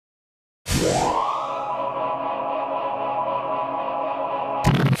So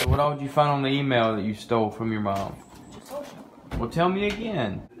what all did you find on the email that you stole from your mom? Well, tell me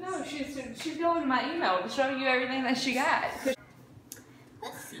again. No, she's going to my email to show you everything that she got. Let's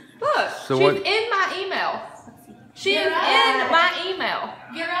see. Look, So she's what? in my email. She is in my email.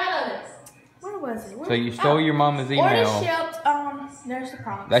 Get out of it. Where was it? So you stole your mama's email. Order shipped. There's the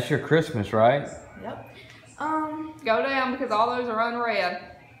props. That's your Christmas, right? Yep. Go down because all those are unread.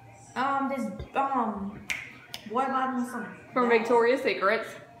 This boy bottom something. From Victoria's Secrets.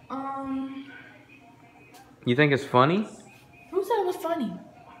 You think it's funny? Who said it was funny?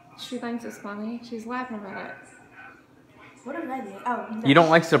 She thinks it's funny. She's laughing about it. What did I do? Oh. No. You don't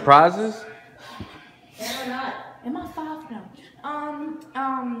like surprises? Am I not? Am I 5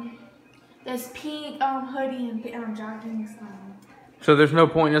 now? There's pink hoodie and jogging. So there's no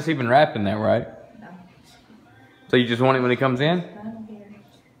point in us even wrapping that, right? No. So you just want it when it comes in? I don't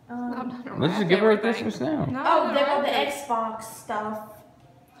care. Let's just give her a Christmas now. No, Oh, they got the Xbox stuff.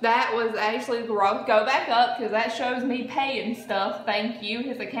 That was actually gross. Go back up because that shows me paying stuff. Thank you.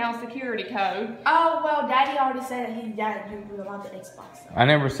 His account security code. Oh, well, Daddy already said that you would want the Xbox stuff. I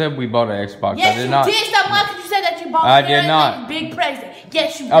never said we bought an Xbox. Yes, I did not. you did. Stop lying because you said that you bought I did not. A big present.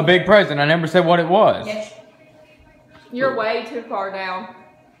 Yes, you did. A big present. I never said what it was. Yes. You're way too far down.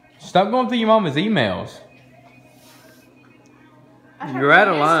 Stop going through your mama's emails. You're out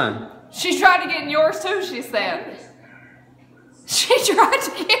of line. She tried to get in yours too, she said. She tried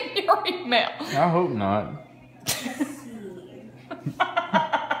to get in your email. I hope not.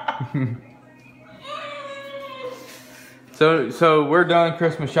 So we're done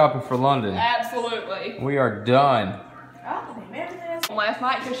Christmas shopping for London. Absolutely. We are done. Last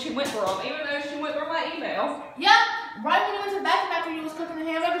night because she went through them, even though she went through my email. Yep. Right when you went to the bathroom after you was cooking the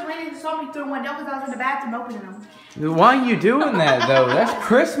hamburgers, Randy saw me through one door because I was in the bathroom opening them. Why are you doing that though? That's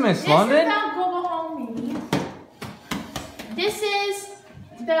Christmas, London. This is how Google Home means. This is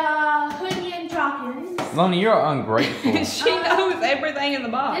the hoodie and joggings. London, you're ungrateful. She knows everything in the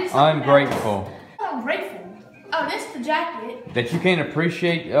box. Ungrateful. I'm grateful. Oh, this is the jacket. That you can't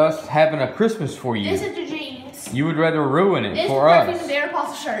appreciate us having a Christmas for you. This is the jeans. You would rather ruin it This for is us. the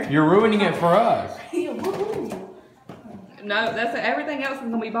Aeropostale shirt. You're ruining it for us. No, that's everything else is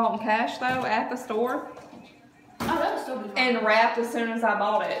gonna be bought in cash though at the store. Oh, that would still be fun. And wrapped as soon as I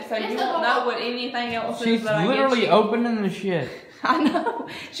bought it, so you won't know what anything else She's is that I literally get you. opening the shit. I know.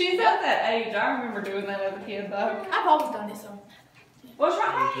 She's at that age. I remember doing that as a kid though. I've always done it, so. What's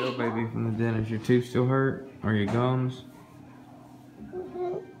wrong? Go, baby, from the dentist. Your tooth still hurt? Or your gums?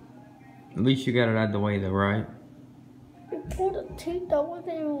 At least you got it out of the way though, right? You pulled a tooth that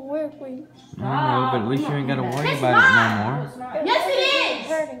wasn't even working. I know, but at least you ain't got to worry about it no more. Yes, it is.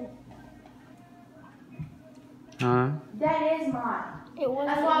 Hurting. Huh? That is mine. It wasn't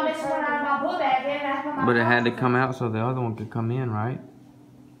That's why I missed one out of my book bag. Then I put my But it had to come out so the other one could come in, right?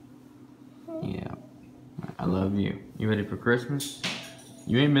 Yeah. I love you. You ready for Christmas?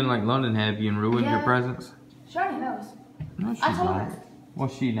 You ain't been like London, have you, and ruined your presents? She already knows. No, she I told don't. her.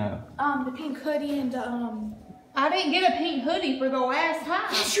 What's she know? The pink hoodie and the I didn't get a pink hoodie for the last time.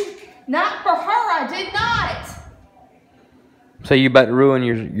 Yes, you. Not for her. I did not. So you about to ruin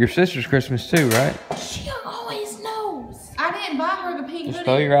your sister's Christmas too, right? She always knows. I didn't buy her the pink Just hoodie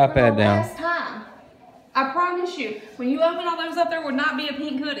throw your for iPad the down. last time. I promise you, when you open all those up, there would not be a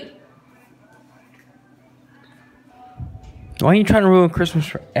pink hoodie. Why are you trying to ruin Christmas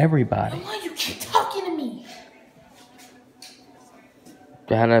for everybody? Why you keep talking to me?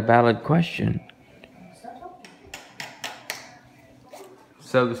 I had a valid question.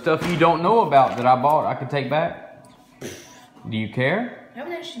 So the stuff you don't know about that I bought, I can take back? Do you care?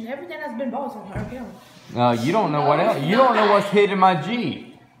 Everything that's been bought is on her account. You don't know what else. You don't know what's hid in my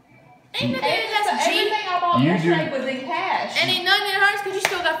Jeep. Ain't nothing that's Everything I bought You yesterday do- was in cash. And ain't nothing in hers because you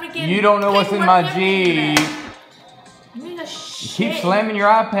still got freaking. You don't know what's in my Jeep. You need a You shit. keep slamming your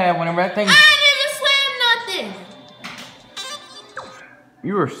iPad whenever that thing. I didn't slam nothing.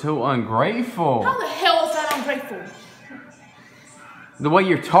 You are so ungrateful. How the hell is that ungrateful? The way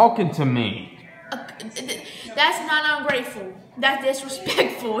you're talking to me. That's not ungrateful. That's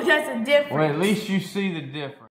disrespectful. That's a difference. Well, at least you see the difference.